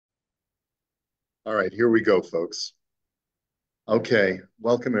All right, here we go, folks. Okay,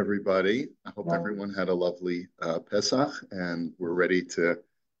 welcome everybody. I hope everyone had a lovely Pesach and we're ready to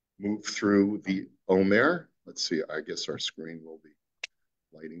move through the Omer. Let's see, I guess our screen will be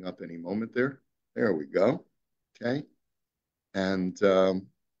lighting up any moment there. There we go. Okay, and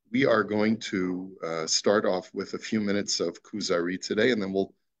we are going to start off with a few minutes of Kuzari today, and then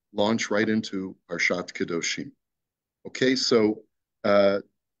we'll launch right into Parshat Kedoshim. Okay, so uh,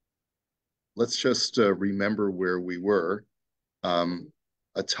 let's just remember where we were.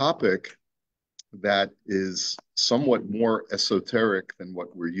 A topic that is somewhat more esoteric than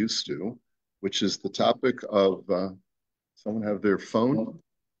what we're used to, which is the topic of someone have their phone.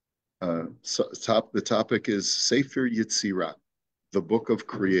 The topic is Sefer Yetzirah, the book of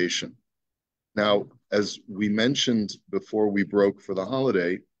creation. Now, as we mentioned before we broke for the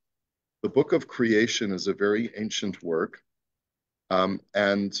holiday, the book of creation is a very ancient work,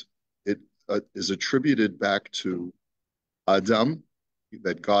 and it is attributed back to Adam,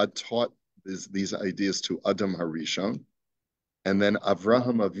 that God taught these ideas to Adam Harishon, and then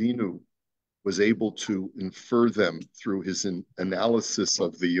Avraham Avinu was able to infer them through his analysis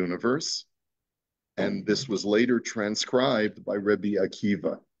of the universe, and this was later transcribed by Rebbe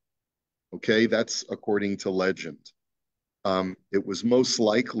Akiva. Okay, that's according to legend. It was most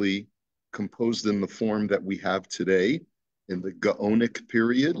likely composed in the form that we have today in the Gaonic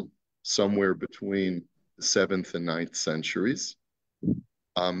period, somewhere between the 7th and 9th centuries.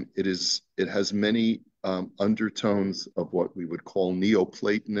 It has many undertones of what we would call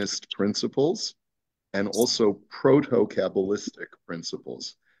Neoplatonist principles and also proto-Kabbalistic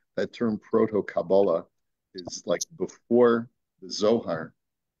principles. That term proto-Kabbalah is like before the Zohar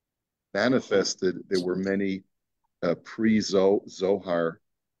manifested, there were many pre-Zohar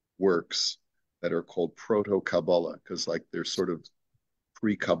works that are called proto-Kabbalah because like they're sort of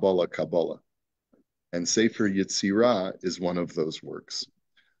pre-Kabbalah Kabbalah. And Sefer Yetzirah is one of those works.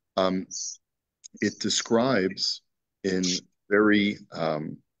 It describes in very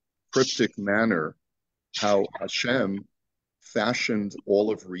cryptic manner how Hashem fashioned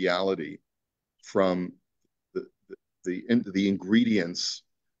all of reality from the ingredients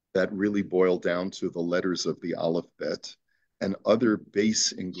that really boil down to the letters of the alphabet and other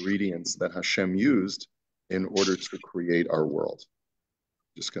base ingredients that Hashem used in order to create our world.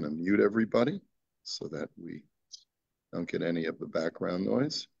 Just going to mute everybody so that we don't get any of the background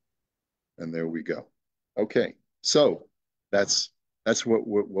noise. And there we go. Okay, so that's what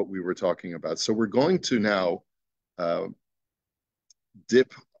we were talking about. So we're going to now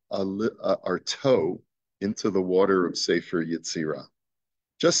dip our toe into the water of Sefer Yetzirah,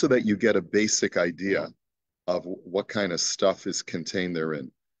 just so that you get a basic idea of what kind of stuff is contained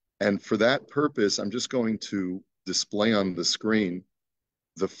therein. And for that purpose, I'm just going to display on the screen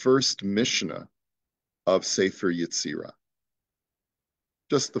the first Mishnah of Sefer Yetzirah.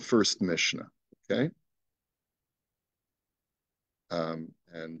 Just the first Mishnah, okay? And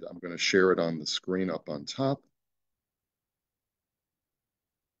I'm going to share it on the screen up on top.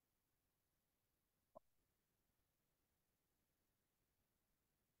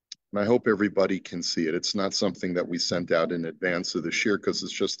 And I hope everybody can see it. It's not something that we sent out in advance of the share because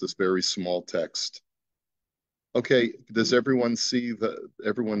it's just this very small text. Okay, does everyone see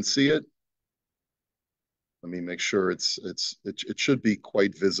it? Let me make sure it should be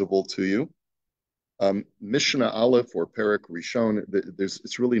quite visible to you. Mishnah Aleph or Perek Rishon,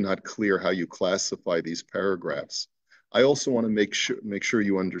 it's really not clear how you classify these paragraphs. I also want to make sure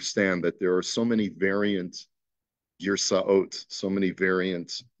you understand that there are so many variant Girsaot, so many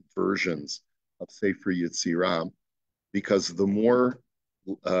variant versions of Sefer Yetzirah, because the more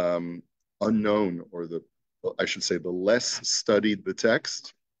unknown, or I should say, the less studied the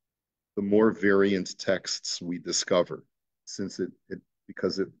text, the more variant texts we discover, since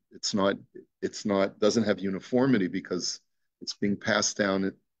it's not doesn't have uniformity because it's being passed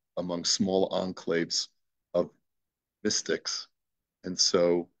down among small enclaves of mystics, and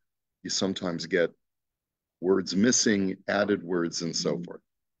so you sometimes get words missing, added words, and so forth.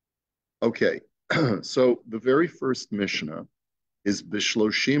 Okay, so the very first Mishnah is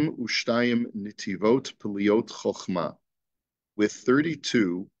Bishloshim Ushtayim Nitivot Peliot Chochma, with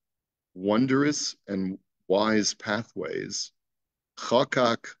 32 wondrous and wise pathways.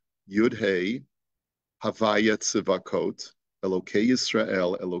 Chakak Yudhei Havaya Tzivakot Elokei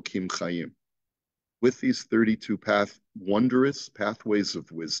Yisrael Elokim Chayim. With these 32 wondrous pathways of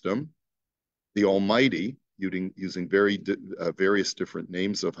wisdom, the Almighty, using various different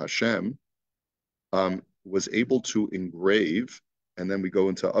names of Hashem, was able to engrave, and then we go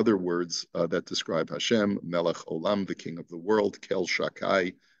into other words that describe Hashem, Melech Olam, the King of the world, Kel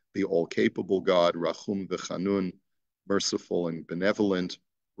Shakai, the all-capable God, Rachum v'Chanun, merciful and benevolent,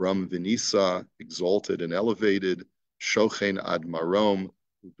 Ram v'Nisa, exalted and elevated, Shochen ad Marom,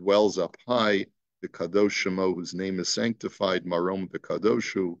 who dwells up high, the Kadosh Shemo, whose name is sanctified, Marom the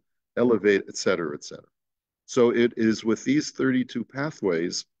Kadoshu, elevate, etc., etc. So it is with these 32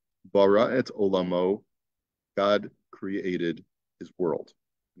 pathways, bara et olamo, God created his world.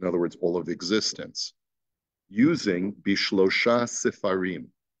 In other words, all of existence, using bishlosha sefarim,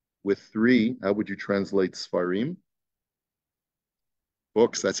 with three, how would you translate sfarim?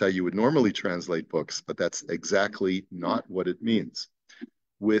 Books, that's how you would normally translate books, but that's exactly not what it means.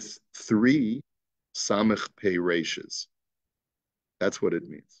 With three samech pei reishes. That's what it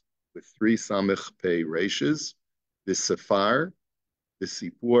means. With three samech pei reishes, the sefar, the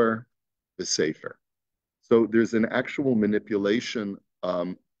sipur, the sefer. So there's an actual manipulation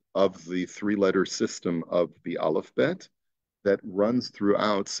of the three-letter system of the alphabet that runs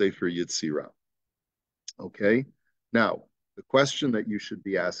throughout Sefer Yetzirah. Okay? Now, the question that you should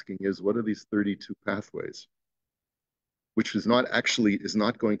be asking is, what are these 32 pathways? Which is not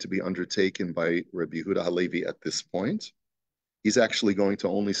going to be undertaken by Rabbi Yehuda Halevi at this point. He's actually going to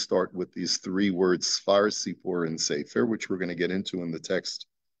only start with these three words, Sfar, Sipur, and Sefer, which we're going to get into in the text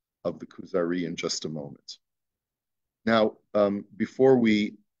of the Kuzari in just a moment. Now, before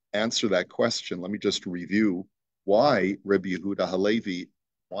we answer that question, let me just review why Rabbi Yehuda Halevi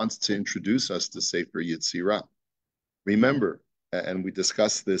wants to introduce us to Sefer Yetzirah. Remember, and we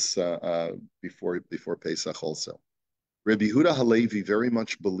discussed this before Pesach also, Rabbi Yehuda Halevi very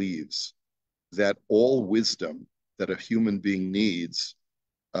much believes that all wisdom that a human being needs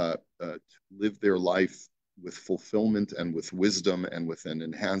to live their life with fulfillment and with wisdom and with an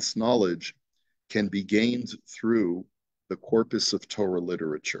enhanced knowledge can be gained through the corpus of Torah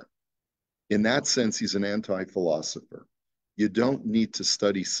literature. In that sense, he's an anti-philosopher. You don't need to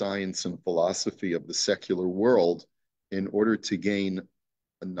study science and philosophy of the secular world in order to gain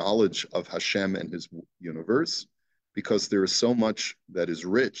a knowledge of Hashem and his universe, because there is so much that is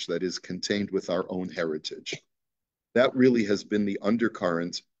rich, that is contained with our own heritage. That really has been the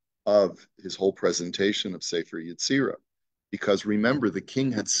undercurrent of his whole presentation of Sefer Yetzirah. Because remember, the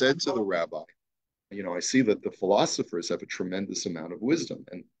king had said to the rabbi, I see that the philosophers have a tremendous amount of wisdom.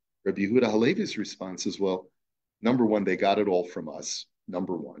 And Rabbi Yehuda Halevi's response is, well, number one, they got it all from us,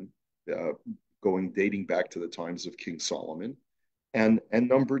 number one, dating back to the times of King Solomon. And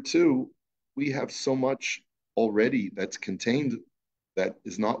number two, we have so much already that's contained that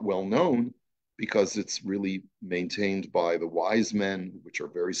is not well known, because it's really maintained by the wise men, which are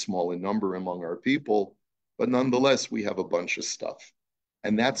very small in number among our people. But nonetheless, we have a bunch of stuff.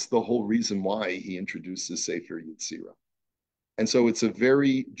 And that's the whole reason why he introduces Sefer Yetzirah. And so it's a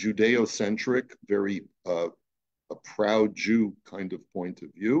very Judeo-centric, very a proud Jew kind of point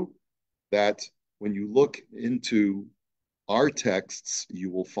of view, that when you look into our texts,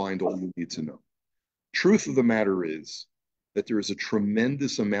 you will find all you need to know. Truth of the matter is that there is a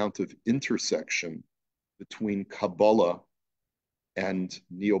tremendous amount of intersection between Kabbalah and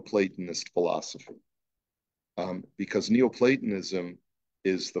Neoplatonist philosophy. Because Neoplatonism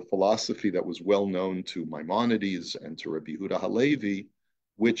is the philosophy that was well known to Maimonides and to Rabbi Yehuda Halevi,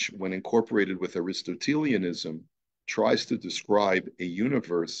 which, when incorporated with Aristotelianism, tries to describe a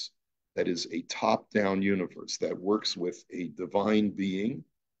universe that is a top-down universe that works with a divine being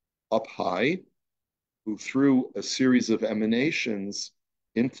up high, who through a series of emanations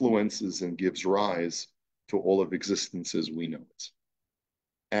influences and gives rise to all of existence as we know it.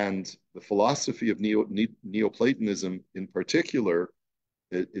 And the philosophy of Neoplatonism in particular,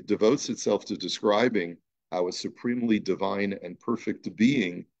 it devotes itself to describing how a supremely divine and perfect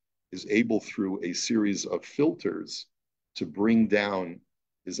being is able, through a series of filters, to bring down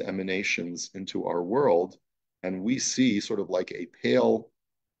his emanations into our world. And we see sort of like a pale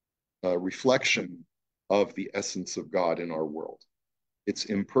reflection of the essence of God in our world. It's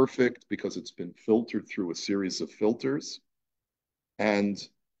imperfect because it's been filtered through a series of filters. And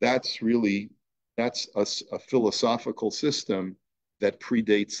that's a philosophical system that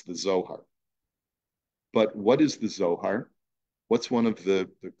predates the Zohar. But what is the Zohar? What's one of the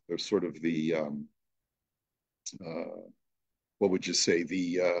sort of the, what would you say,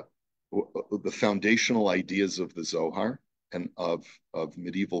 the foundational ideas of the Zohar and of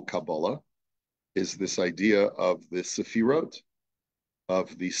medieval Kabbalah is this idea of the Sefirot,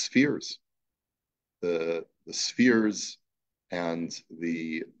 of the spheres, the spheres and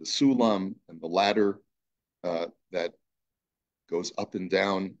the sulam and the ladder that goes up and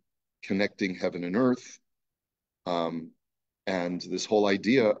down, connecting heaven and earth, and this whole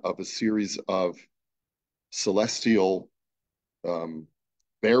idea of a series of celestial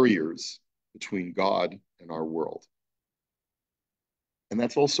barriers between God and our world. And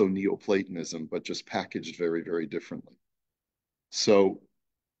that's also Neoplatonism, but just packaged very, very differently. So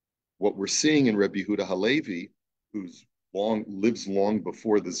what we're seeing in Rebbe Yehuda Halevi, who's lives long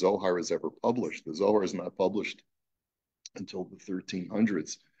before the Zohar is ever published. The Zohar is not published until the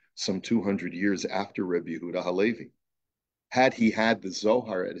 1300s, some 200 years after Rebbe Yehuda Halevi. Had he had the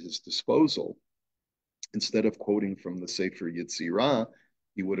Zohar at his disposal, instead of quoting from the Sefer Yetzirah,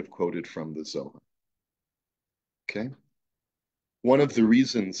 he would have quoted from the Zohar. Okay? One of the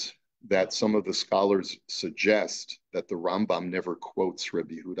reasons that some of the scholars suggest that the Rambam never quotes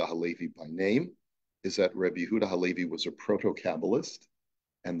Rebbe Yehuda Halevi by name is that Rebbe Yehuda Halevi was a proto-Kabbalist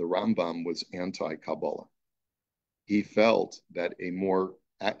and the Rambam was anti-Kabbalah. He felt that a more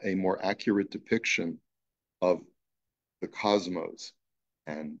accurate depiction of the cosmos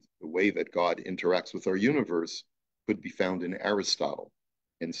and the way that God interacts with our universe could be found in Aristotle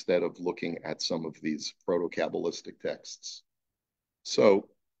instead of looking at some of these proto-Kabbalistic texts. So,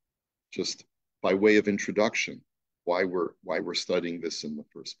 just by way of introduction, why we're studying this in the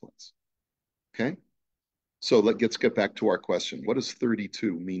first place. Okay? So let's get back to our question. What does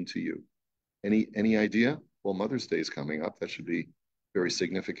 32 mean to you? Any idea? Well, Mother's Day is coming up. That should be very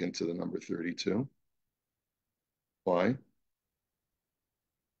significant to the number 32. Why?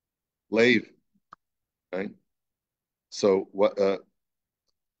 Lave, right? So what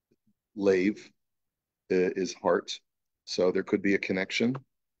lave is heart. So there could be a connection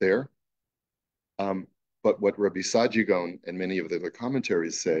there. But what Rabbi Sajigon and many of the other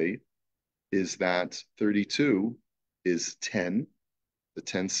commentaries say is that 32 is 10, the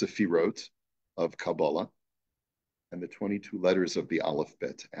 10 Sefirot of Kabbalah, and the 22 letters of the Aleph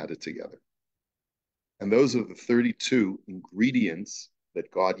Bet added together. And those are the 32 ingredients that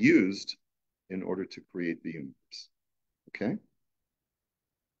God used in order to create the universe. Okay?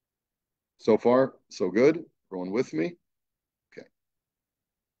 So far, so good. Everyone with me? Okay.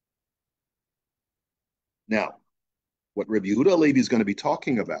 Now, what Rabbi Yehuda Halevi is going to be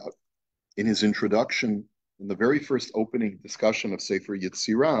talking about in his introduction, in the very first opening discussion of Sefer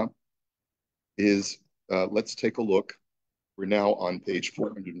Yetzirah, is, let's take a look. We're now on page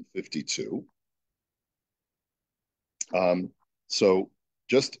 452. So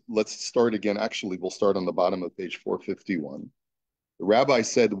just let's start again. Actually, we'll start on the bottom of page 451. The rabbi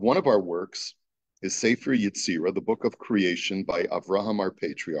said, one of our works is Sefer Yetzirah, the book of creation by Avraham, our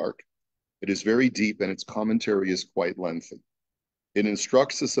patriarch. It is very deep and its commentary is quite lengthy. It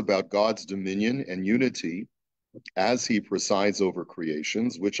instructs us about God's dominion and unity as he presides over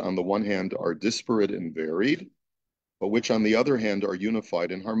creations, which on the one hand are disparate and varied, but which on the other hand are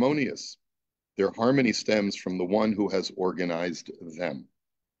unified and harmonious. Their harmony stems from the one who has organized them.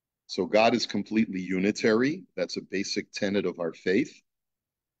 So God is completely unitary. That's a basic tenet of our faith.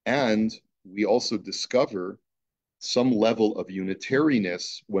 And we also discover some level of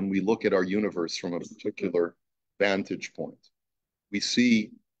unitariness when we look at our universe from a particular vantage point. We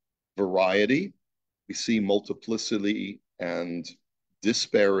see variety, we see multiplicity and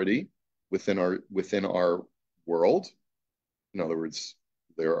disparity within our world. In other words,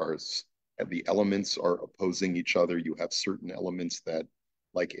 the elements are opposing each other. You have certain elements that,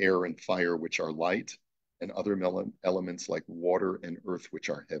 like air and fire, which are light, and other elements like water and earth, which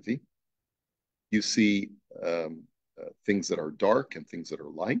are heavy. You see things that are dark and things that are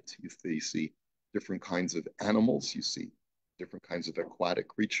light. You see different kinds of animals. You see different kinds of aquatic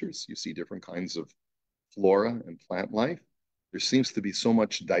creatures. You see different kinds of flora and plant life. There seems to be so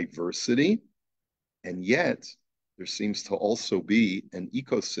much diversity, and yet there seems to also be an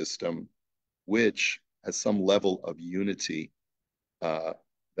ecosystem which has some level of unity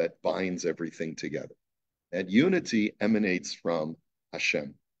that binds everything together. That unity emanates from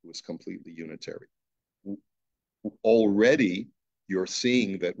Hashem, who is completely unitary. Already, you're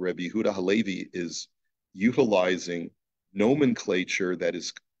seeing that Rebbe Yehuda Halevi is utilizing nomenclature that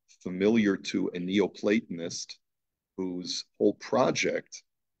is familiar to a Neoplatonist whose whole project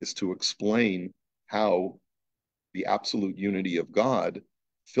is to explain how the absolute unity of God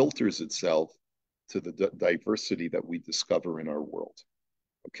filters itself to the diversity that we discover in our world.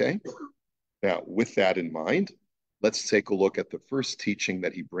 Okay? Now, with that in mind, let's take a look at the first teaching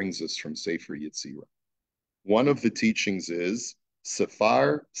that he brings us from Sefer Yetzirah. One of the teachings is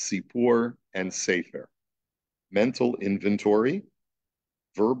Sefar, Sipur, and Sefer. Mental inventory,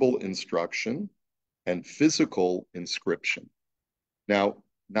 verbal instruction, and physical inscription. Now,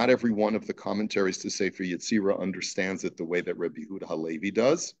 not every one of the commentaries to Sefer Yetzirah understands it the way that Rebbe Yehuda Halevi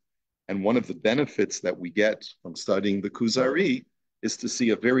does. And one of the benefits that we get from studying the Kuzari is to see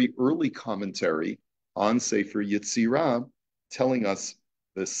a very early commentary on Sefer Yetzirah telling us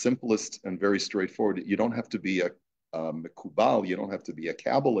the simplest and very straightforward. You don't have to be a Mekubal, you don't have to be a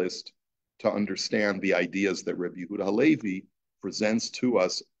Kabbalist to understand the ideas that Rabbi Yehuda Halevi presents to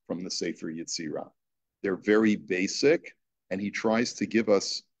us from the Sefer Yetzirah. They're very basic, and he tries to give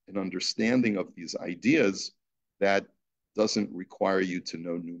us an understanding of these ideas that doesn't require you to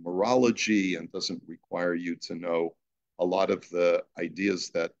know numerology and doesn't require you to know a lot of the ideas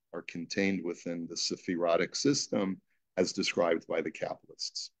that are contained within the Sephirotic system as described by the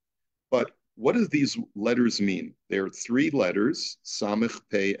Kabbalists. But what do these letters mean? There are three letters, Samech,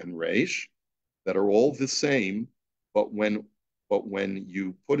 Pei, and Resh, that are all the same, but when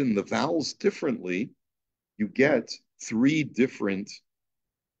you put in the vowels differently, you get three different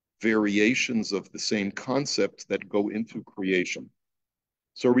variations of the same concept that go into creation.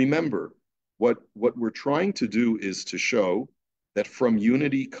 So remember, what we're trying to do is to show that from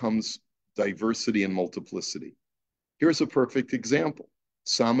unity comes diversity and multiplicity. Here's a perfect example.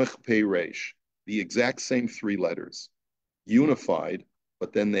 Samech Pei Resh, the exact same three letters, unified,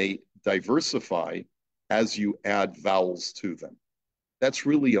 but then they diversify as you add vowels to them. That's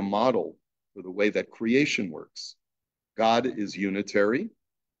really a model for the way that creation works. God is unitary,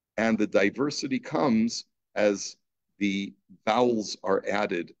 and the diversity comes as the vowels are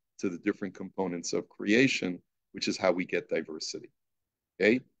added to the different components of creation, which is how we get diversity.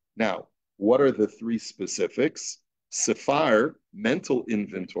 Okay? Now, what are the three specifics? Sephar, mental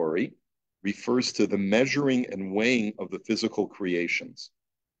inventory, refers to the measuring and weighing of the physical creations.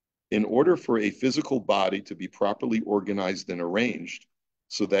 In order for a physical body to be properly organized and arranged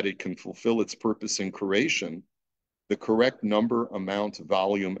so that it can fulfill its purpose in creation, the correct number, amount,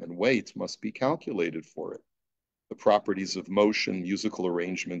 volume, and weight must be calculated for it. The properties of motion, musical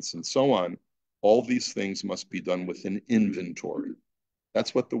arrangements, and so on, all these things must be done with an inventory.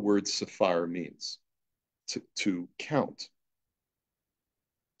 That's what the word sephar means, to count.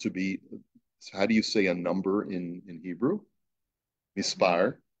 To be, how do you say a number in Hebrew?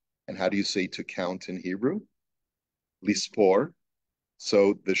 Mispar. And how do you say to count in Hebrew? Lispor.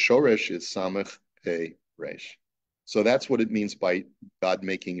 So the shoresh is samech pei resh. So that's what it means by God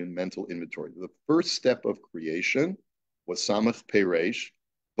making a mental inventory. The first step of creation was samech pei resh,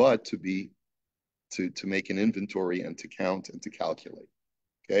 but to make an inventory and to count and to calculate.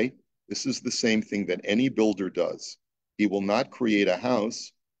 Okay? This is the same thing that any builder does. He will not create a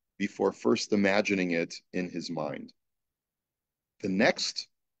house before first imagining it in his mind. The next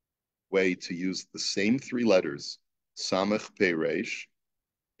way to use the same three letters, samech pei resh,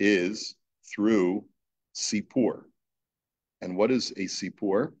 is through sipur. And what is a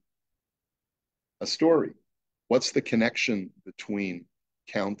sipur? A story. What's the connection between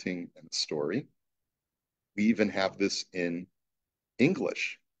counting and a story? We even have this in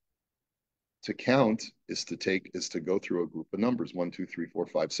English. To count is to go through a group of numbers, 1, 2, 3, 4,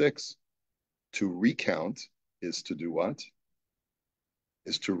 5, 6. To recount is to do what?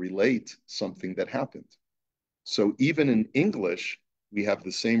 Is to relate something that happened. So even in English, we have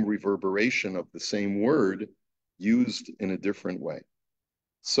the same reverberation of the same word used in a different way.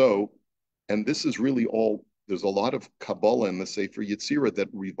 So, and this is really all, there's a lot of Kabbalah in the Sefer Yetzirah that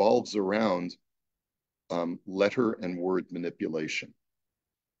revolves around letter and word manipulation,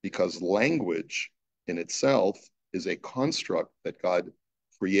 because language in itself is a construct that God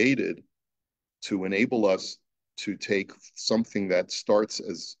created to enable us to take something that starts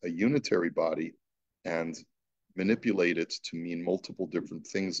as a unitary body and manipulate it to mean multiple different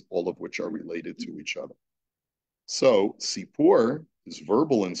things, all of which are related to each other. So sipur is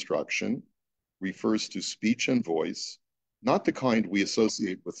verbal instruction, refers to speech and voice, not the kind we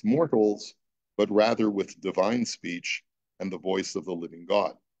associate with mortals, but rather with divine speech and the voice of the living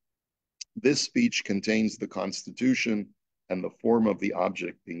God. This speech contains the constitution and the form of the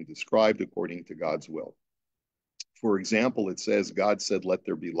object being described according to God's will. For example, it says, God said, let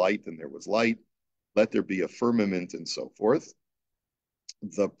there be light, and there was light. Let there be a firmament, and so forth.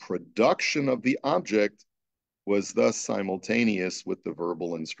 The production of the object was thus simultaneous with the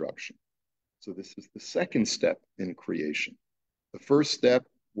verbal instruction. So this is the second step in creation. The first step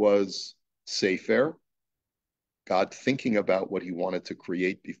was Sefer, God thinking about what he wanted to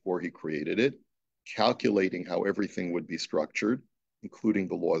create before he created it, calculating how everything would be structured, including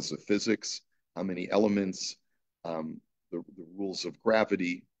the laws of physics, how many elements, the rules of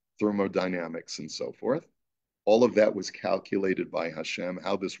gravity, thermodynamics, and so forth. All of that was calculated by Hashem,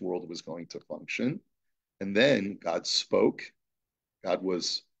 how this world was going to function. And then God spoke. God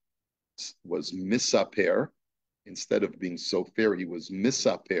was misaper. Instead of being sofer, he was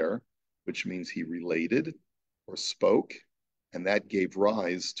misaper, which means he related or spoke, and that gave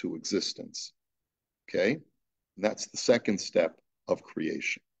rise to existence. Okay? And that's the second step of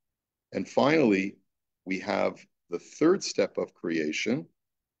creation. And finally, we have the third step of creation,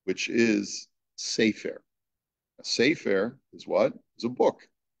 which is Sefer. A Sefer is what? Is a book,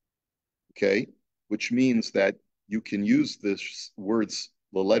 okay? Which means that you can use this words,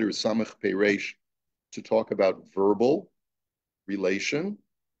 the letters Samach Peresh, to talk about verbal relation,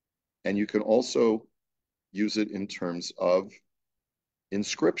 and you can also use it in terms of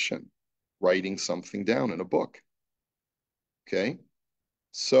inscription, writing something down in a book. Okay,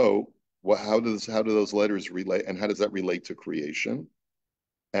 so how do those letters relate, and how does that relate to creation?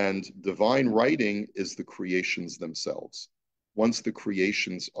 And divine writing is the creations themselves. Once the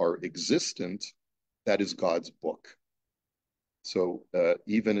creations are existent, that is God's book. So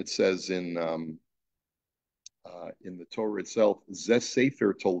even it says in the Torah itself, Zeh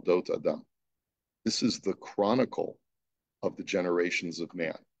Sefer Toldot Adam. This is the chronicle of the generations of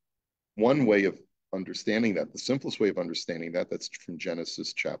man. One way of understanding that, the simplest way of understanding that, that's from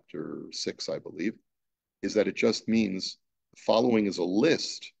Genesis chapter 6, I believe, is that it just means the following is a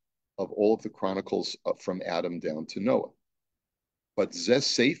list of all of the chronicles from Adam down to Noah. But Zeh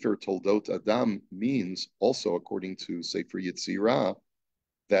Sefer Toldot Adam means also, according to Sefer Yetzirah,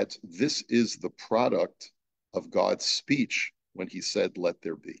 that this is the product of God's speech when he said, let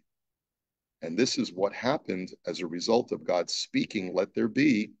there be. And this is what happened as a result of God speaking, let there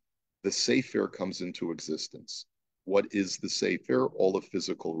be, the Sefer comes into existence. What is the Sefer? All of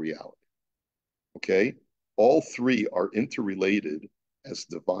physical reality. Okay? All three are interrelated as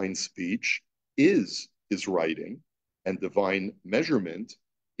divine speech is his writing, and divine measurement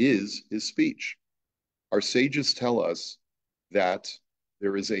is his speech. Our sages tell us that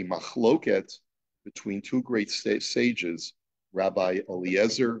there is a machloket between two great sages, Rabbi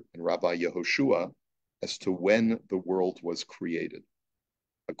Eliezer and Rabbi Yehoshua, as to when the world was created.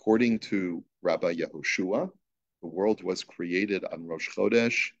 According to Rabbi Yehoshua, the world was created on Rosh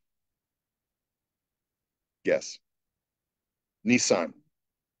Chodesh. Yes, Nisan.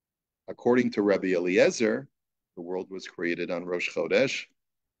 According to Rabbi Eliezer, the world was created on Rosh Chodesh,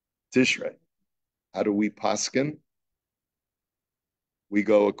 Tishrei. How do we paskin? We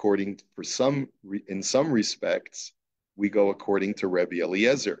go according to, in some respects, we go according to Rabbi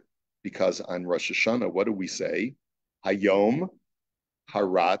Eliezer, because on Rosh Hashanah, what do we say? Hayom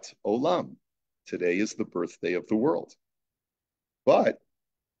Harat Olam. Today is the birthday of the world. But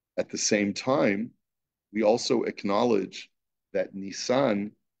at the same time, we also acknowledge that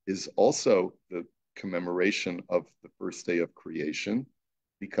Nisan is also the commemoration of the first day of creation,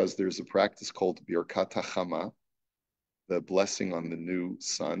 because there's a practice called Birkat HaChama, the blessing on the new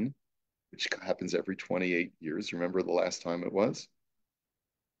sun, which happens every 28 years. Remember the last time it was?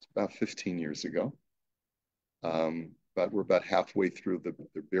 It's about 15 years ago. But we're about halfway through the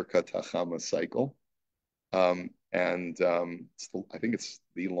Birkat HaChama cycle. I think it's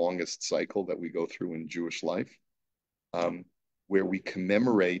the longest cycle that we go through in Jewish life, where we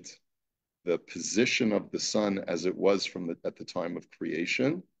commemorate the position of the sun as it was at the time of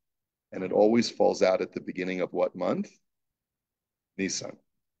creation. And it always falls out at the beginning of what month? Nisan.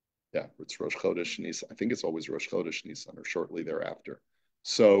 Yeah, it's Rosh Chodesh Nisan. I think it's always Rosh Chodesh Nisan or shortly thereafter.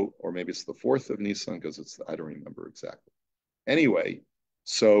 So, or maybe it's the 4th of Nisan, because I don't remember exactly. Anyway,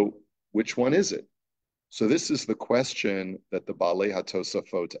 so which one is it? So this is the question that the Baalei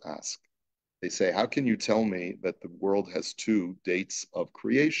HaTosafot ask. They say, how can you tell me that the world has two dates of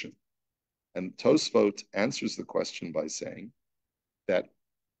creation? And Tosfot answers the question by saying that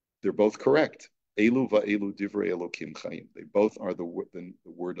they're both correct. Elu va'elu divrei Elokim chayim. They both are the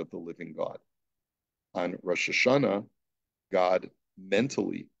word of the living God. On Rosh Hashanah, God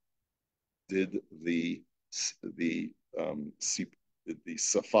mentally did the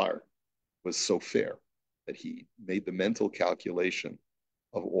safar, was so fair that he made the mental calculation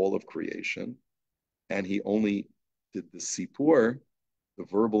of all of creation, and he only did the sipur, the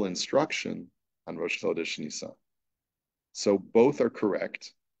verbal instruction, on Rosh Chodesh Nisan. So both are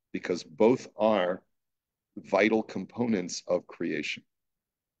correct, because both are vital components of creation.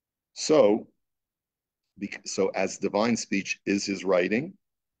 So as divine speech is his writing,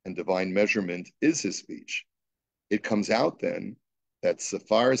 and divine measurement is his speech, it comes out then that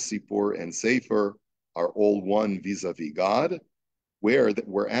Safar, Sipur, and Sefer are all one vis-a-vis God,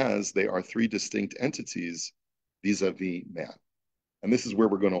 whereas they are three distinct entities vis-a-vis man. And this is where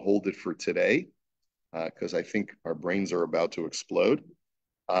we're going to hold it for today, because I think our brains are about to explode.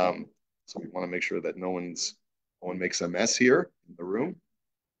 So we want to make sure that no one makes a mess here in the room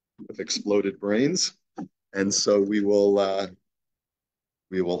with exploded brains. And so we will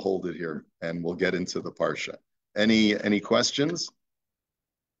hold it here, and we'll get into the Parsha. Any questions?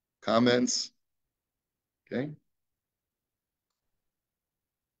 Comments? Okay.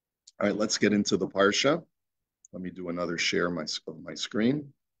 All right, let's get into the Parsha. Let me do another share of my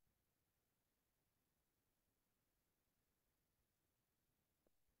screen.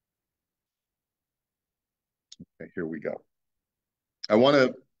 Okay, here we go. I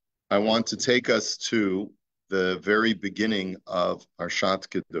want to take us to the very beginning of Parshat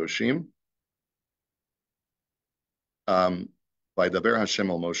Kedoshim. By Daber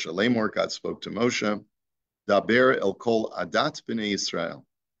Hashem el Moshe Lemor, God spoke to Moshe. Daber el kol adat b'nei Israel.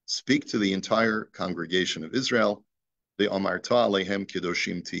 Speak to the entire congregation of Israel. Ve'amarta alehem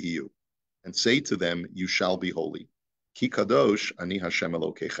kedoshim tihiyu. And say to them, you shall be holy. Ki kadosh ani Hashem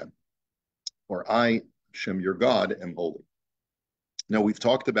Elokechem. For I, Hashem your God, am holy. Now, we've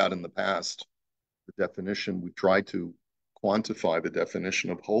talked about in the past the definition, we tried to quantify the definition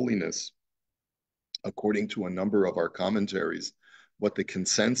of holiness according to a number of our commentaries. What the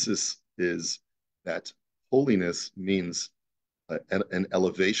consensus is that holiness means an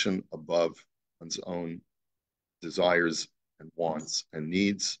elevation above one's own desires and wants and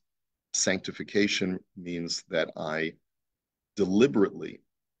needs. Sanctification means that I deliberately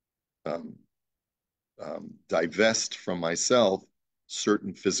divest from myself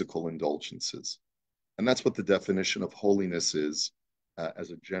certain physical indulgences. And that's what the definition of holiness is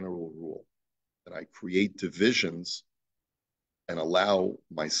as a general rule, that I create divisions and allow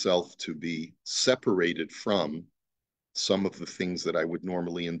myself to be separated from some of the things that I would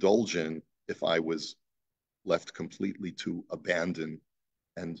normally indulge in if I was left completely to abandon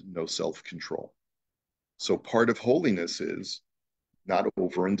and no self-control. So part of holiness is not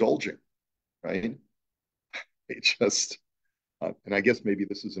overindulging, right? It just, and I guess maybe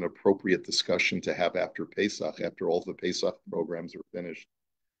this is an appropriate discussion to have after Pesach, after all the Pesach programs are finished,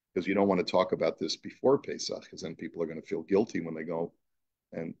 because you don't want to talk about this before Pesach, because then people are going to feel guilty when they go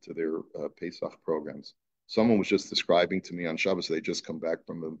and to their Pesach programs. Someone was just describing to me on Shabbos, they just come back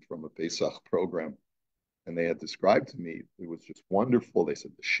from a Pesach program, and they had described to me, it was just wonderful. They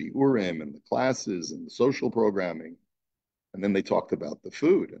said the shiurim and the classes and the social programming, and then they talked about the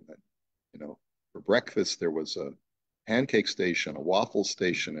food, and then, for breakfast there was a pancake station, a waffle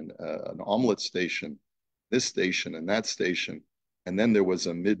station, and an omelet station, this station and that station. And then there was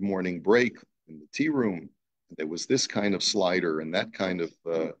a mid-morning break in the tea room. And there was this kind of slider and that kind of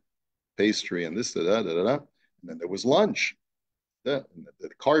pastry and this, And then there was lunch, the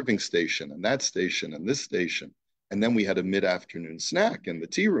carving station and that station and this station. And then we had a mid-afternoon snack in the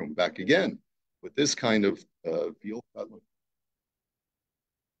tea room back again with this kind of veal cutlet.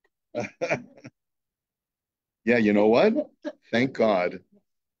 Yeah, you know what? Thank God.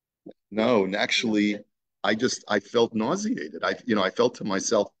 No, and actually, I felt nauseated. I felt to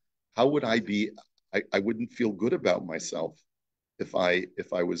myself, how would I be? I wouldn't feel good about myself if I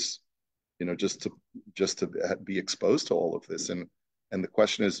was, just to be exposed to all of this. And the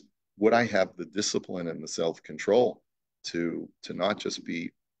question is, would I have the discipline and the self-control to not just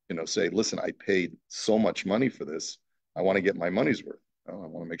be, say, listen, I paid so much money for this. I want to get my money's worth. I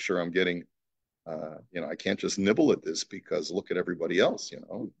want to make sure I'm getting I can't just nibble at this because look at everybody else,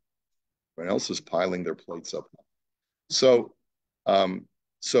 everyone else is piling their plates up. So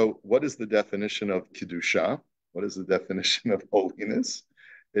what is the definition of Kedusha? What is the definition of holiness?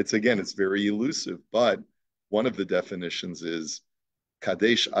 It's very elusive, but one of the definitions is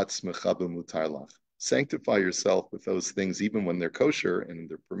Kadesh atzmecha b'mutar lach. Sanctify yourself with those things, even when they're kosher and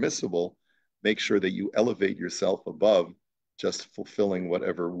they're permissible. Make sure that you elevate yourself above just fulfilling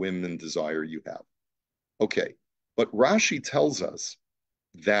whatever whim and desire you have. Okay, but Rashi tells us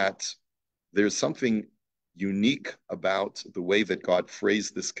that there's something unique about the way that God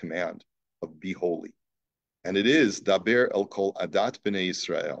phrased this command of be holy. And it is, Daber el kol adat b'nei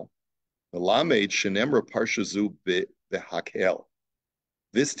Israel, Melamed shenemra parshazu behakel.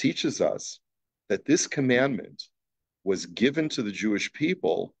 This teaches us that this commandment was given to the Jewish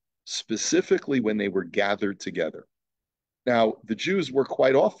people specifically when they were gathered together. Now, the Jews were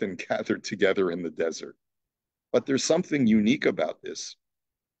quite often gathered together in the desert, but there's something unique about this.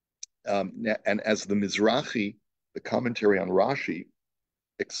 And as the Mizrahi, the commentary on Rashi,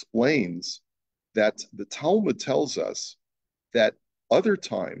 explains, that the Talmud tells us that other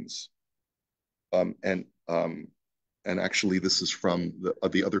times, and actually this is from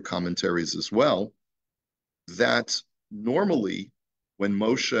the other commentaries as well, that normally when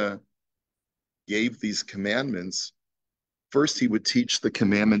Moshe gave these commandments, first, he would teach the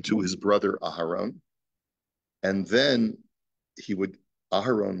commandment to his brother Aharon, and then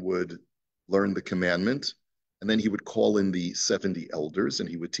Aharon would learn the commandment, and then he would call in the 70 elders, and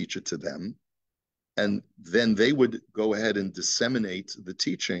he would teach it to them, and then they would go ahead and disseminate the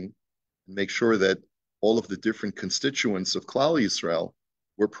teaching and make sure that all of the different constituents of Klal Yisrael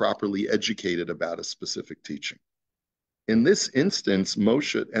were properly educated about a specific teaching. In this instance,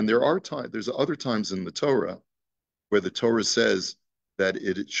 Moshe, and there's other times in the Torah where the Torah says that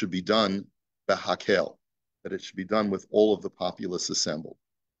it should be done behakel, that it should be done with all of the populace assembled.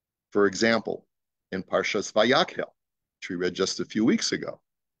 For example, in Parshas Vayakhel, which we read just a few weeks ago,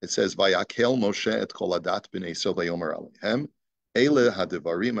 it says, Vayakhel Moshe et kol adat b'nei Yisrael vayomer aleichem, ele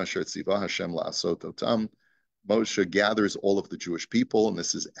hadivarim asher tzivah Hashem la'asot otam. Moshe gathers all of the Jewish people, and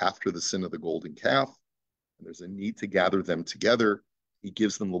this is after the sin of the golden calf, and there's a need to gather them together. He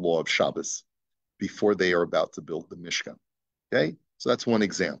gives them the law of Shabbos before they are about to build the Mishkan. Okay, so that's one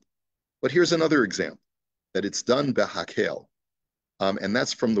example. But here's another example, that it's done behakel. And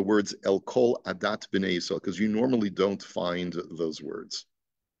that's from the words El Kol Adat B'nei Yisrael, because you normally don't find those words.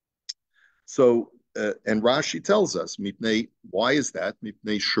 So, and Rashi tells us, Mipnei, why is that?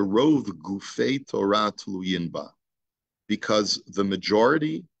 Mipnei Sharov Gufei Torah Tluyin Ba. Because the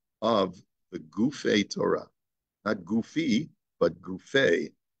majority of the Gufei Torah, not Gufi, but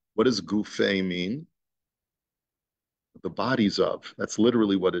Gufei. What does Gufei mean? The bodies of. That's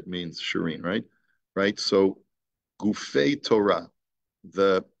literally what it means, Shireen, right? Right? So, Gufei Torah.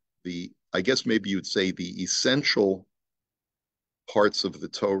 The I guess maybe you'd say the essential parts of the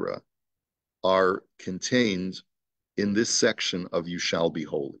Torah are contained in this section of You Shall Be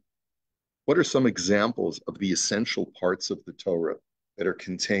Holy. What are some examples of the essential parts of the Torah that are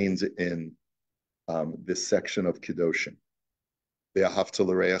contained in this section of Kedoshim? Ve'ahavta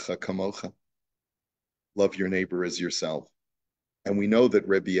l'reacha kamocha. Love your neighbor as yourself. And we know that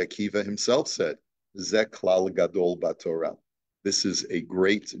Rabbi Akiva himself said, Zeh klal gadol b'Torah. This is a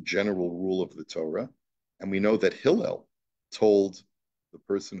great general rule of the Torah. And we know that Hillel told the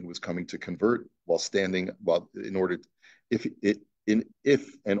person who was coming to convert while standing,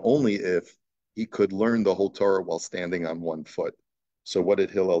 if and only if he could learn the whole Torah while standing on one foot. So what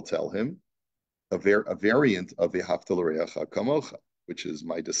did Hillel tell him? A variant of V'ahavta l'reacha kamocha, which is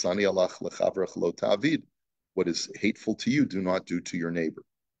my desani alach lechavrach lo ta'avid. What is hateful to you, do not do to your neighbor.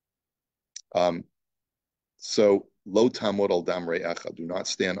 So lo tamod al dam re'echa, do not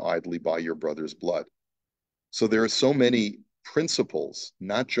stand idly by your brother's blood. So there are so many principles,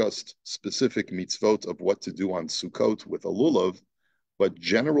 not just specific mitzvot of what to do on Sukkot with a lulav, but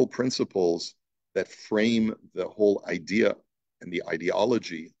general principles that frame the whole idea and the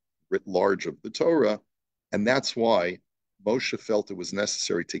ideology writ large of the Torah. And that's why Moshe felt it was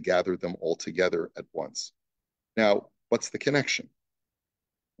necessary to gather them all together at once. Now, what's the connection?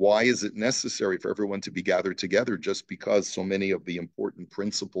 Why is it necessary for everyone to be gathered together just because so many of the important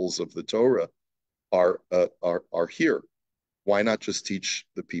principles of the Torah are here? Why not just teach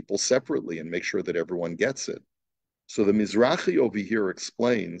the people separately and make sure that everyone gets it? So the Mizrahi over here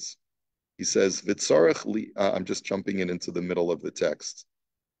explains, he says, I'm just jumping into the middle of the text.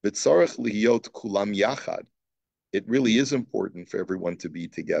 V'tzarech lihiyot kulam yachad. It really is important for everyone to be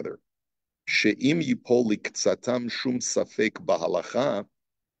together. She'im yipol likzatam shum safek bahalacha,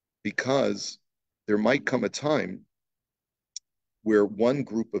 because there might come a time where one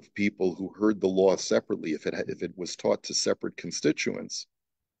group of people who heard the law separately, if it was taught to separate constituents,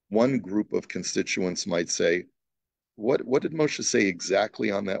 one group of constituents might say, what did Moshe say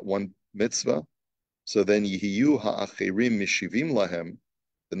exactly on that one mitzvah? So then yihiyu ha'acherim mishivim lahem,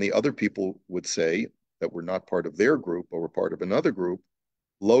 then the other people would say that were not part of their group, but were part of another group,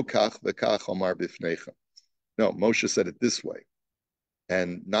 lo kach v'kach omar bifnecha. No, Moshe said it this way,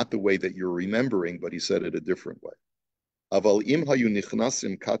 and not the way that you're remembering, but he said it a different way. Aval im hayu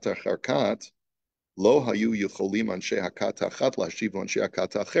nichnasim kat achar kat, lo hayu yicholim anshe hakat achat lashiv anshe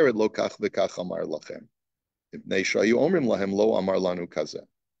hakat acheret lo kach v'kach amar lachem. Ibnei shayu omrim lahem lo amar lanu kazeh.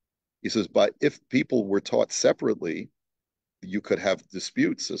 He says, but if people were taught separately, you could have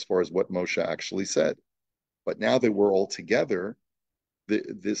disputes as far as what Moshe actually said. But now that we're all together,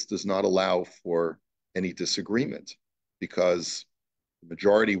 this does not allow for any disagreement, because the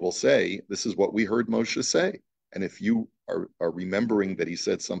majority will say, this is what we heard Moshe say. And if you are remembering that he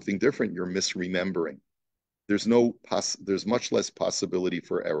said something different, you're misremembering. There's much less possibility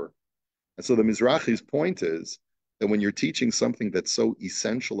for error. And so the Mizrahi's point is that when you're teaching something that's so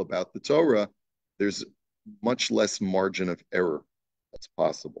essential about the Torah, there's much less margin of error that's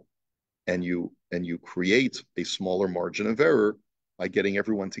possible. And you create a smaller margin of error by getting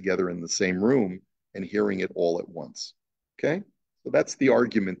everyone together in the same room and hearing it all at once. Okay? So that's the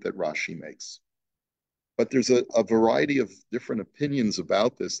argument that Rashi makes. But there's a variety of different opinions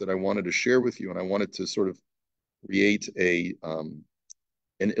about this that I wanted to share with you, and I wanted to sort of create an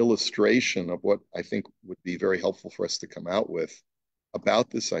illustration of what I think would be very helpful for us to come out with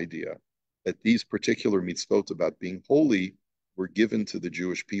about this idea that these particular mitzvot about being holy were given to the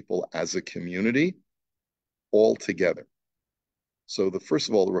Jewish people as a community all together. So first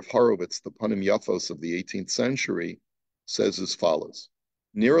of all, the Rav Horowitz, the Panim Yafos of the 18th century, says as follows: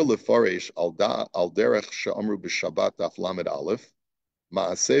 Nira lefaresh al derech she'amru b'Shabbat daf lamed aleph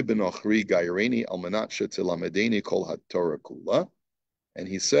ma'aseh b'nochri gayreni al manat shetilamedeni kol haTorah kula. And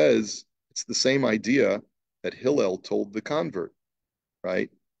he says it's the same idea that Hillel told the convert,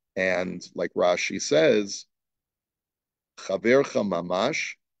 right? And like Rashi says, chavercha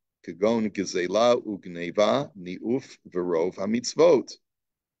mamash kegon gezela ugneva niuf verov hamitzvot.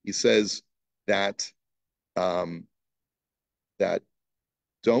 He says that that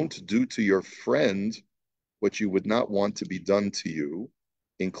don't do to your friend what you would not want to be done to you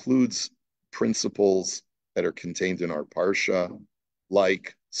includes principles that are contained in our parsha,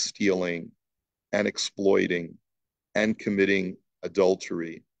 like stealing and exploiting and committing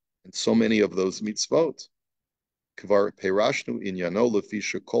adultery, and so many of those mitzvot. Kvar perashnu inyano lefi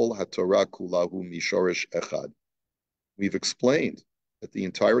shekol haTorah kulahu mishorish echad. We've explained that the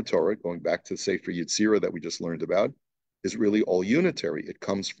entire Torah, going back to Sefer Yetzirah that we just learned about, is really all unitary. It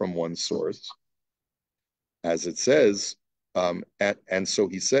comes from one source, as it says. And so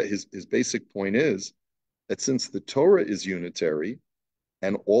he said his basic point is that since the Torah is unitary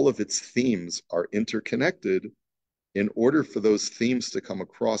and all of its themes are interconnected, in order for those themes to come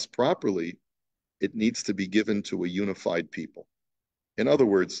across properly, it needs to be given to a unified people. In other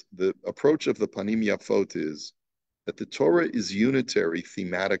words, the approach of the Panim Yafot is that the Torah is unitary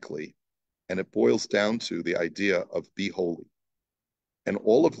thematically, and it boils down to the idea of be holy. And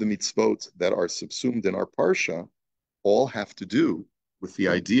all of the mitzvot that are subsumed in our parsha all have to do with the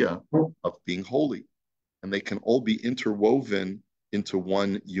idea of being holy. And they can all be interwoven into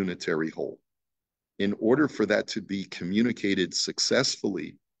one unitary whole. In order for that to be communicated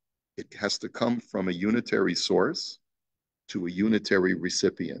successfully, it has to come from a unitary source to a unitary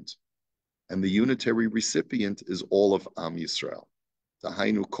recipient. And the unitary recipient is all of Am Yisrael.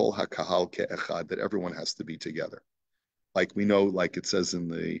 Tahainu kol hakahal ke'echad, that everyone has to be together. Like we know, like it says in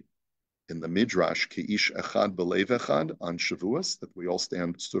the Midrash, Ke'ish echad belev echad on Shavuos, that we all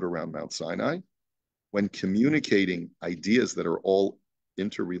stood around Mount Sinai. When communicating ideas that are all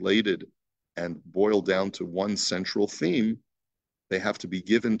interrelated and boil down to one central theme, they have to be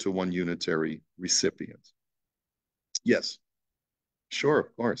given to one unitary recipient. Yes, sure,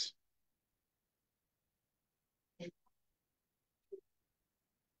 of course.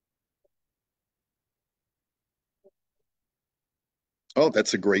 Oh,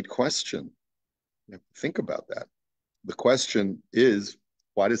 that's a great question. Think about that. The question is,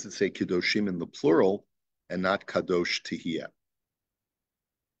 why does it say Kedoshim in the plural and not Kadosh Tihiyah?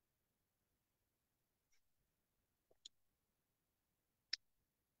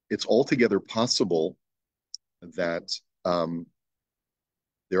 It's altogether possible that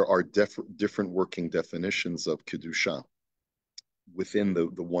there are different working definitions of Kedusha within the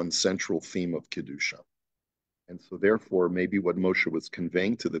one central theme of Kedusha. And so therefore, maybe what Moshe was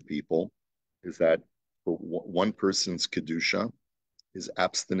conveying to the people is that for one person's Kedusha, his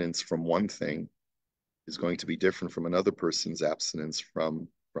abstinence from one thing is going to be different from another person's abstinence from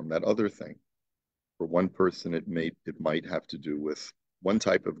that other thing. For one person, it might have to do with one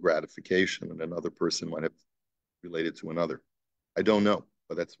type of gratification, and another person might have related to another. I don't know,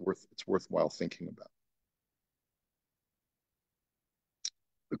 but it's worthwhile thinking about.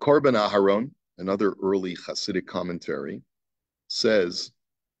 The Korban Aharon, another early Hasidic commentary, says,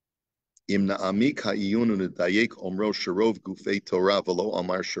 Im na'amik ha'iyunu nedayek omro sharov gufei Torah v'lo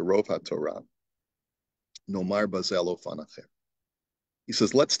amar sharov ha'Torah, nomar bazel ofanacher. He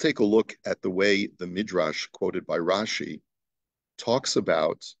says, let's take a look at the way the Midrash, quoted by Rashi, talks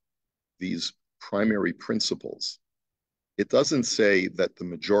about these primary principles. It doesn't say that the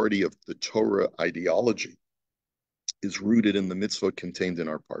majority of the Torah ideology is rooted in the mitzvah contained in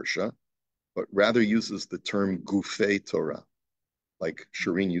our parsha, but rather uses the term gufei Torah. Like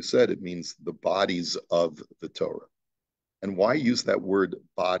Shireen, you said, it means the bodies of the Torah. And why use that word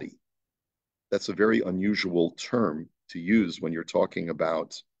body? That's a very unusual term to use when you're talking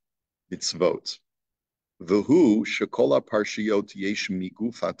about mitzvot. V'hu shekola parshiyot yesh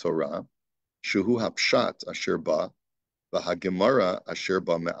miguf Torah, shehu hapshat asher ba, v'hagemara asher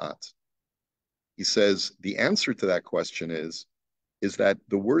ba me'at. He says the answer to that question is that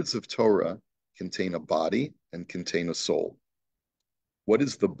the words of Torah contain a body and contain a soul. What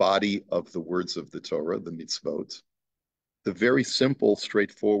is the body of the words of the Torah, the mitzvot? The very simple,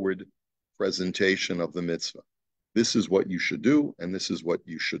 straightforward presentation of the mitzvah. This is what you should do, and this is what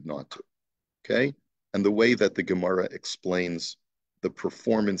you should not do. Okay? And the way that the Gemara explains the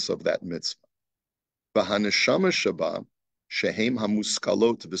performance of that mitzvah. V'haneshama shaba shehem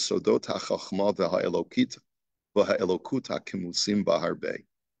hamuskalot v'sodot hachachma v'ha'elokut hakimusim baharbe.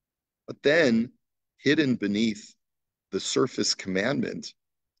 But then, hidden beneath the surface commandment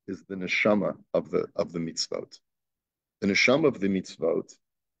is the neshama of the mitzvot. The neshama of the mitzvot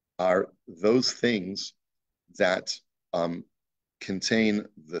are those things that contain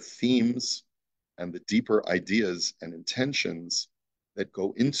the themes and the deeper ideas and intentions that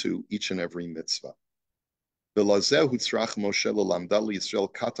go into each and every mitzvah. And to learn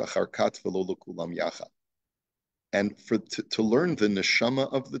the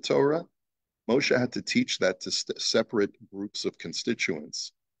neshama of the Torah, Moshe had to teach that to separate groups of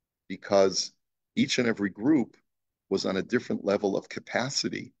constituents, because each and every group was on a different level of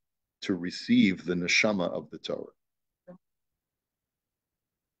capacity to receive the neshama of the Torah.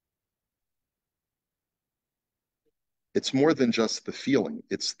 It's more than just the feeling.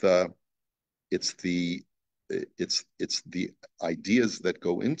 It's the ideas that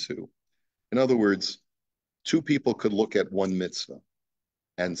go into. In other words, two people could look at one mitzvah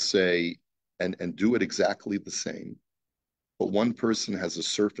and say, and do it exactly the same, but one person has a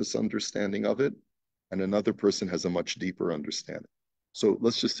surface understanding of it, and another person has a much deeper understanding. So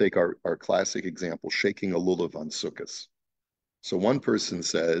let's just take our classic example, shaking a lulav on Sukkot. So one person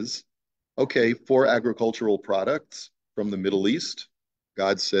says, okay, 4 agricultural products from the Middle East,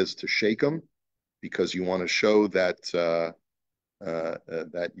 God says to shake them because you want to show that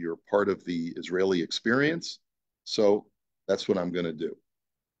that you're part of the Israeli experience. So that's what I'm going to do.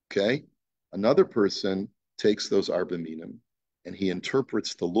 Okay. Another person takes those arba minim and he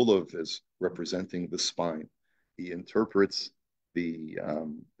interprets the lulav as representing the spine. He interprets the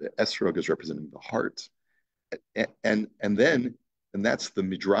esrog as representing the heart. And that's the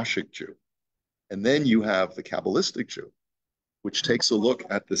midrashic Jew. And then you have the Kabbalistic Jew, which takes a look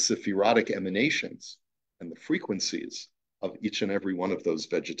at the sephirotic emanations and the frequencies of each and every one of those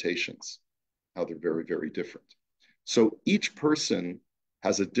vegetations, how they're very, very different. So each person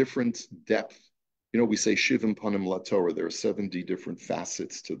has a different depth. You know, we say Shivim Panim La Torah. There are 70 different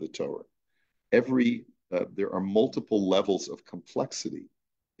facets to the Torah. There are multiple levels of complexity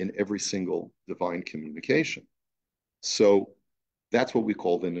in every single divine communication. So that's what we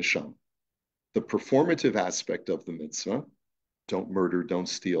call the neshama. The performative aspect of the mitzvah, don't murder, don't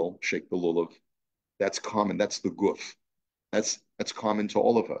steal, shake the lulav, that's common. That's the guf. That's common to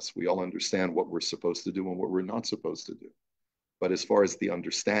all of us. We all understand what we're supposed to do and what we're not supposed to do. But as far as the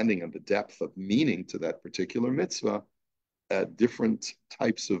understanding and the depth of meaning to that particular mitzvah, different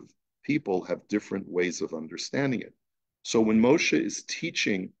types of people have different ways of understanding it. So when Moshe is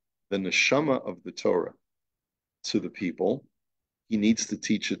teaching the neshama of the Torah to the people, he needs to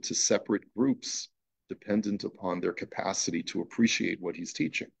teach it to separate groups dependent upon their capacity to appreciate what he's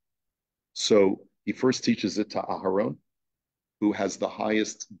teaching. So he first teaches it to Aharon, who has the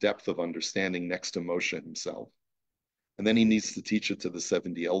highest depth of understanding next to Moshe himself. And then he needs to teach it to the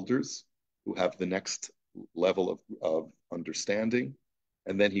 70 elders, who have the next level of understanding.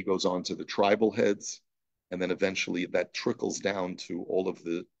 And then he goes on to the tribal heads. And then eventually that trickles down to all of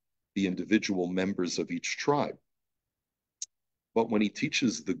the individual members of each tribe. But when he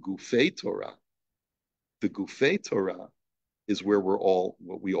teaches the Gufei Torah is where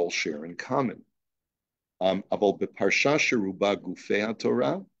what we all share in common. Aval beparsha sheruba Gufei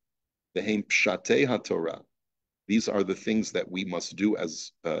HaTorah, vehem pshatei HaTorah. These are the things that we must do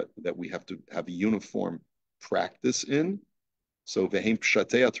that we have to have a uniform practice in. So vehem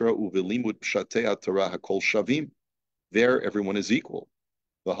pshatei HaTorah uvelimud pshatei HaTorah hakol shavim. There, everyone is equal.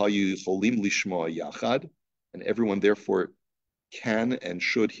 V'hayu yicholim lishmoa yachad, and everyone therefore can and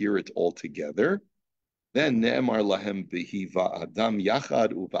should hear it all together. Then ne'emar lahem bihi va'adam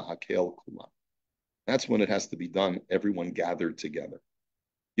yachad uvahakel kulam. That's when it has to be done, everyone gathered together.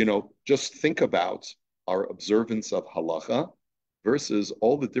 You know, just think about our observance of halacha versus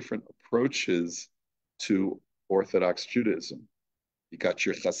all the different approaches to Orthodox Judaism. You got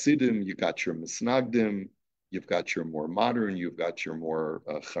your Hasidim, you got your Misnagdim, you've got your more modern, you've got your more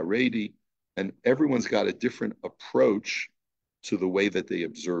Haredi, and everyone's got a different approach to the way that they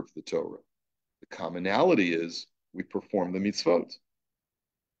observe the Torah. The commonality is we perform the mitzvot.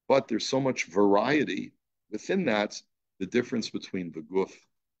 But there's so much variety within that, the difference between the guf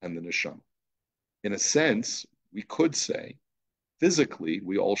and the neshama. In a sense, we could say, physically,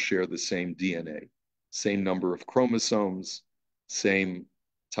 we all share the same DNA, same number of chromosomes, same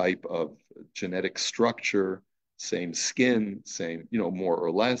type of genetic structure, same skin, same, more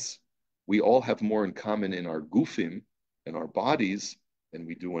or less. We all have more in common in our gufim, in our bodies, than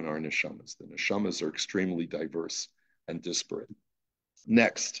we do in our neshamas. The neshamas are extremely diverse and disparate.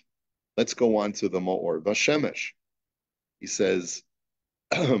 Next, let's go on to the Ma'or Vashemesh. He says,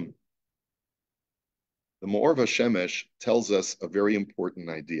 the Ma'or Shemesh tells us a very important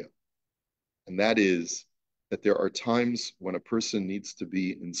idea, and that is that there are times when a person needs to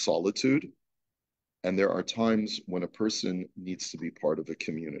be in solitude, and there are times when a person needs to be part of a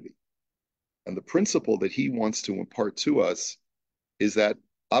community. And the principle that he wants to impart to us is that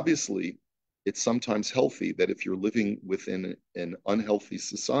obviously it's sometimes healthy that if you're living within an unhealthy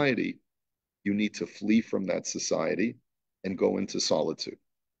society, you need to flee from that society and go into solitude.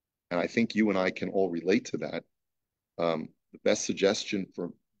 And I think you and I can all relate to that. The best suggestion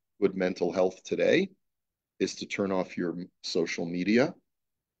for good mental health today is to turn off your social media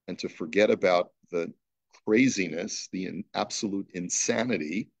and to forget about the craziness, the absolute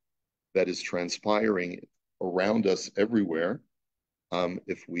insanity that is transpiring around us everywhere,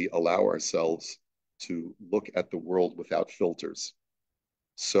 if we allow ourselves to look at the world without filters.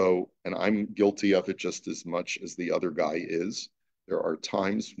 So, and I'm guilty of it just as much as the other guy is. There are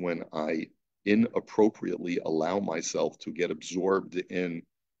times when I inappropriately allow myself to get absorbed in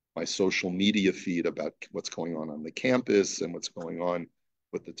my social media feed about what's going on the campus and what's going on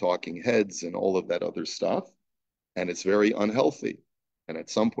with the talking heads and all of that other stuff. And it's very unhealthy. And at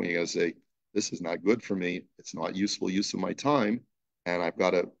some point, you got to say, this is not good for me. It's not useful use of my time. And I've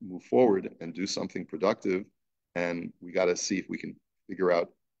got to move forward and do something productive. And we got to see if we can figure out,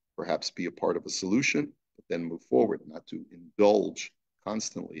 perhaps be a part of a solution, but then move forward, not to indulge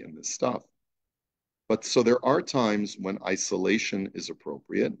constantly in this stuff. But so there are times when isolation is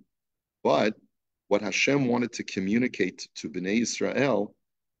appropriate, but what Hashem wanted to communicate to Bnei Israel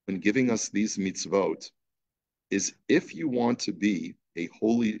when giving us these mitzvot is if you want to be a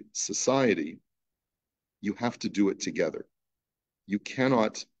holy society, you have to do it together. You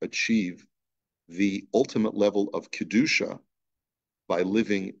cannot achieve the ultimate level of Kedusha by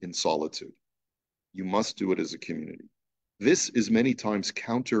living in solitude. You must do it as a community. This is many times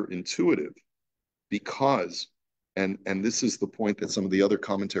counterintuitive because, and this is the point that some of the other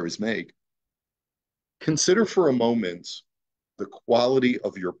commentaries make, consider for a moment the quality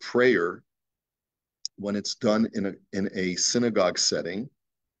of your prayer when it's done in a synagogue setting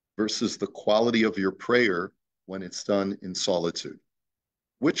versus the quality of your prayer when it's done in solitude.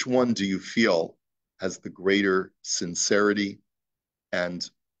 Which one do you feel has the greater sincerity and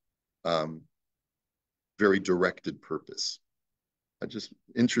very directed purpose? I'm just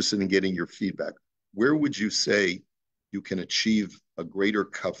interested in getting your feedback. Where would you say you can achieve a greater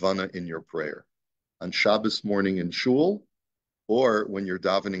kavana in your prayer? On Shabbos morning in shul, or when you're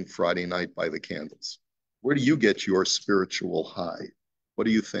davening Friday night by the candles? Where do you get your spiritual high? What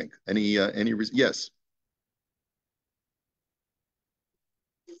do you think? Any reason? Yes.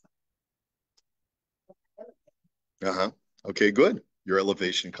 Uh-huh. Okay, good. Your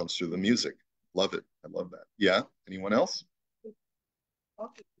elevation comes through the music. Love it. I love that. Yeah. Anyone else?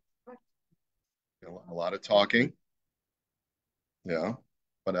 A lot of talking. Yeah.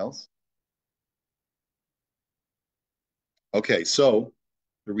 What else? Okay, so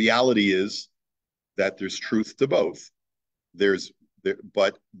the reality is that there's truth to both.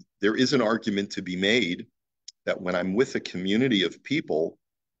 But there is an argument to be made that when I'm with a community of people,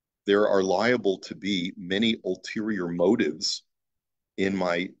 there are liable to be many ulterior motives in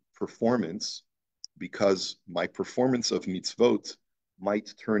my performance because my performance of mitzvot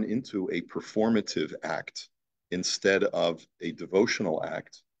might turn into a performative act instead of a devotional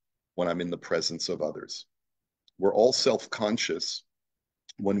act when I'm in the presence of others. We're all self-conscious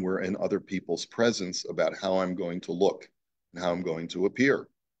when we're in other people's presence about how I'm going to look and how I'm going to appear.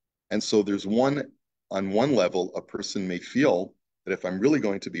 And so on one level, a person may feel that if I'm really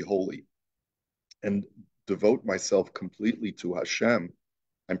going to be holy and devote myself completely to Hashem,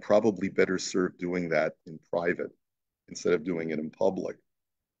 I'm probably better served doing that in private instead of doing it in public.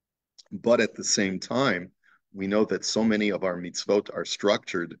 But at the same time, we know that so many of our mitzvot are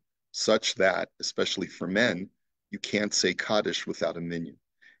structured such that, especially for men, you can't say Kaddish without a minyan.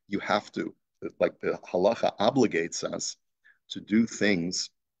 You have to, like the halacha obligates us to do things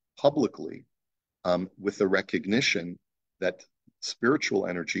publicly with the recognition that spiritual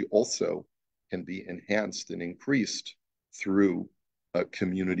energy also can be enhanced and increased through a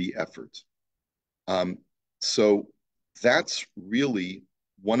community effort. So that's really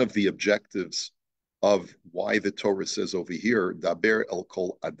one of the objectives of why the Torah says over here, Daber el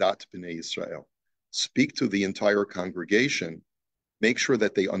kol adat b'nei Israel. Speak to the entire congregation, make sure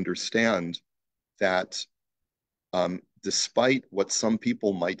that they understand that despite what some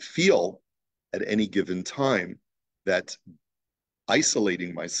people might feel at any given time, that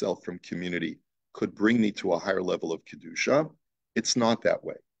isolating myself from community could bring me to a higher level of Kedusha, it's not that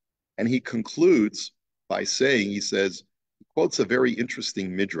way. And he concludes by saying, he says, quotes a very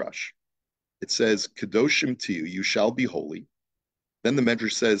interesting midrash. It says, Kedoshim to you, you shall be holy. Then the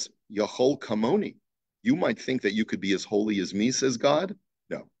midrash says, Yachol kamoni. You might think that you could be as holy as me, says God.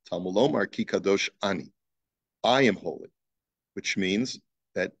 No. Talmud Lomar ki kadosh ani. I am holy, which means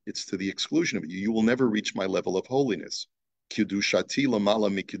that it's to the exclusion of you. You will never reach my level of holiness. Kidushati lamala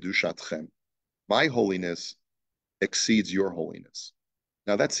mikidushatchem. My holiness exceeds your holiness.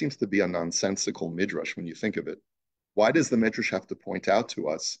 Now that seems to be a nonsensical midrash when you think of it. Why does the midrash have to point out to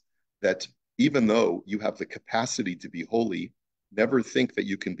us that even though you have the capacity to be holy, never think that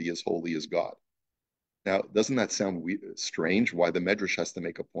you can be as holy as God? Now, doesn't that sound strange? Why the Medrash has to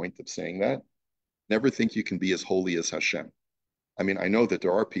make a point of saying that? Never think you can be as holy as Hashem. I mean, I know that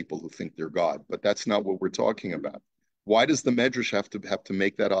there are people who think they're God, but that's not what we're talking about. Why does the Medrash have to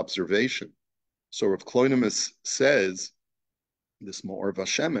make that observation? So Rav Kloinimus says, this Ma'or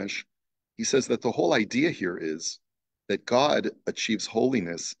Vashemesh, he says that the whole idea here is that God achieves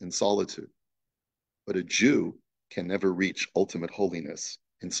holiness in solitude, but a Jew can never reach ultimate holiness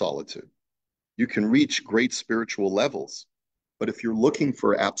in solitude. You can reach great spiritual levels, but if you're looking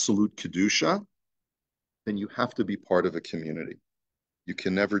for absolute Kedusha, then you have to be part of a community. You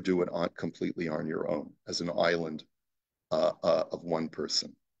can never do it completely on your own as an island of one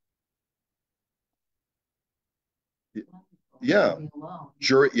person. Yeah,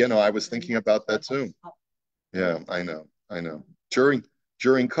 I was thinking about that too. Yeah, I know. During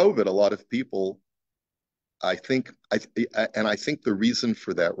COVID, a lot of people, I think, I think the reason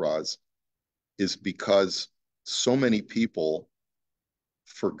for that, Roz, is because so many people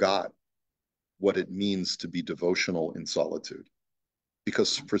forgot what it means to be devotional in solitude.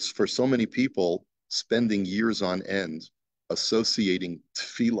 Because for so many people, spending years on end associating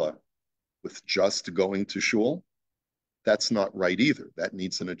tefillah with just going to shul, that's not right either. That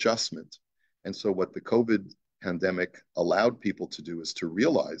needs an adjustment. And so what the COVID pandemic allowed people to do is to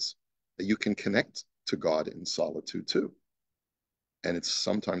realize that you can connect to God in solitude too. And it's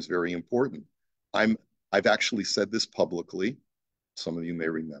sometimes very important. I've actually said this publicly. Some of you may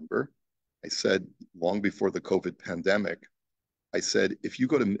remember. I said long before the COVID pandemic, I said,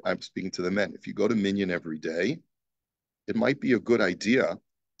 I'm speaking to the men, if you go to Minyan every day, it might be a good idea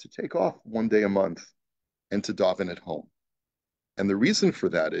to take off one day a month and to daven at home. And the reason for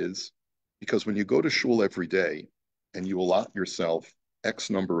that is because when you go to shul every day and you allot yourself X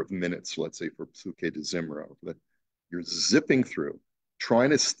number of minutes, let's say for Psuke de Zimra, that you're zipping through, trying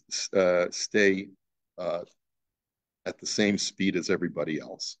to stay at the same speed as everybody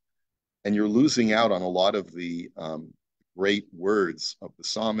else. And you're losing out on a lot of the great words of the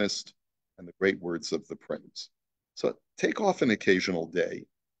psalmist and the great words of the praise. So take off an occasional day.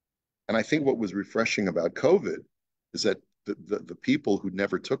 And I think what was refreshing about COVID is that the people who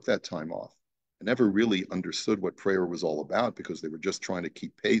never took that time off and never really understood what prayer was all about because they were just trying to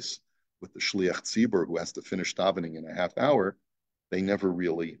keep pace with the Shliach Tzibur who has to finish davening in a half hour, they never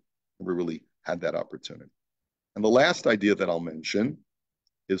really had that opportunity. And the last idea that I'll mention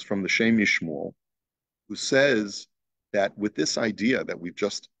is from the Shem Yishmuel, who says that with this idea that we've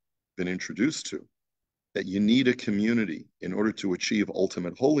just been introduced to, that you need a community in order to achieve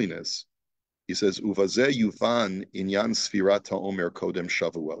ultimate holiness, he says, Uvazeh yuvan inyan sfirat ha'omer kodem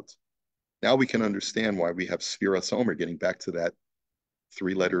shavuot. Now we can understand why we have sfirat ha'omer, getting back to that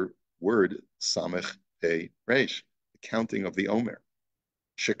three-letter word, samech pei reish, the counting of the omer.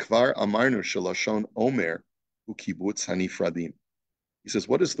 Shekvar amarnu shelashon omer ukibutz hanifradim. He says,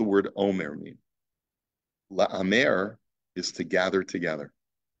 what does the word omer mean? La'amer is to gather together.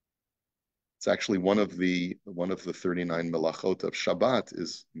 It's actually one of the 39 melachot of Shabbat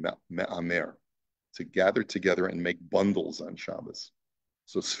is me'amer, to gather together and make bundles on Shabbos.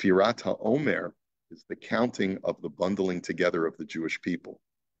 So Sfirat HaOmer is the counting of the bundling together of the Jewish people.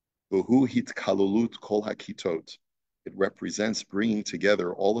 V'hu hitkalulut kol hakitot. It represents bringing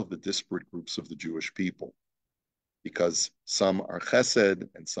together all of the disparate groups of the Jewish people. Because some are chesed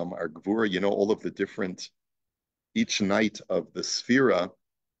and some are gvura, all of the different, each night of the Sfira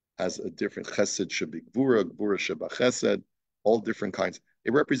has a different chesed should be gvura, gvura should be chesed, all different kinds.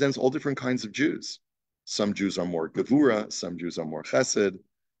 It represents all different kinds of Jews. Some Jews are more gevura, some Jews are more chesed.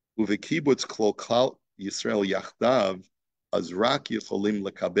 Uvekibutz klol klal Yisrael yachdav azrak yicholim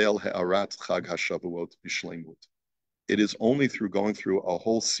lekabel he'arat chag hashavuot bishleimut. It is only through going through a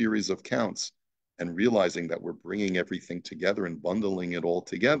whole series of counts and realizing that we're bringing everything together and bundling it all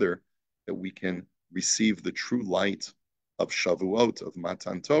together that we can receive the true light of Shavuot, of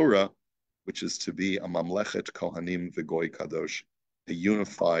Matan Torah, which is to be a Mamlechet Kohanim V'Goy Kadosh, a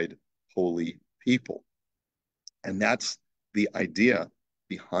unified, holy people. And that's the idea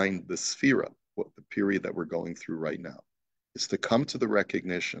behind the Sphira, the period that we're going through right now. is to come to the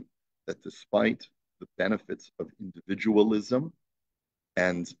recognition that despite the benefits of individualism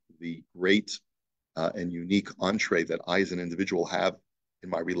and the great and unique entree that I as an individual have in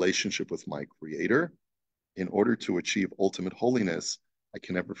my relationship with my creator, in order to achieve ultimate holiness, I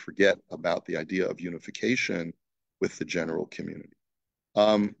can never forget about the idea of unification with the general community.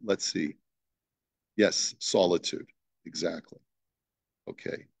 Let's see. Yes, solitude. Exactly.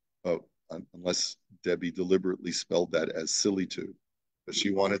 Okay. Oh, unless Debbie deliberately spelled that as sillytude, but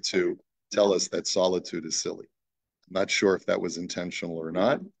she wanted to tell us that solitude is silly. I'm not sure if that was intentional or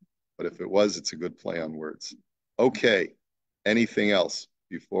not, but if it was, it's a good play on words. Okay. Anything else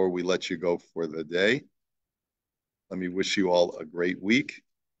before we let you go for the day? Let me wish you all a great week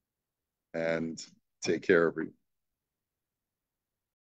and take care, everyone.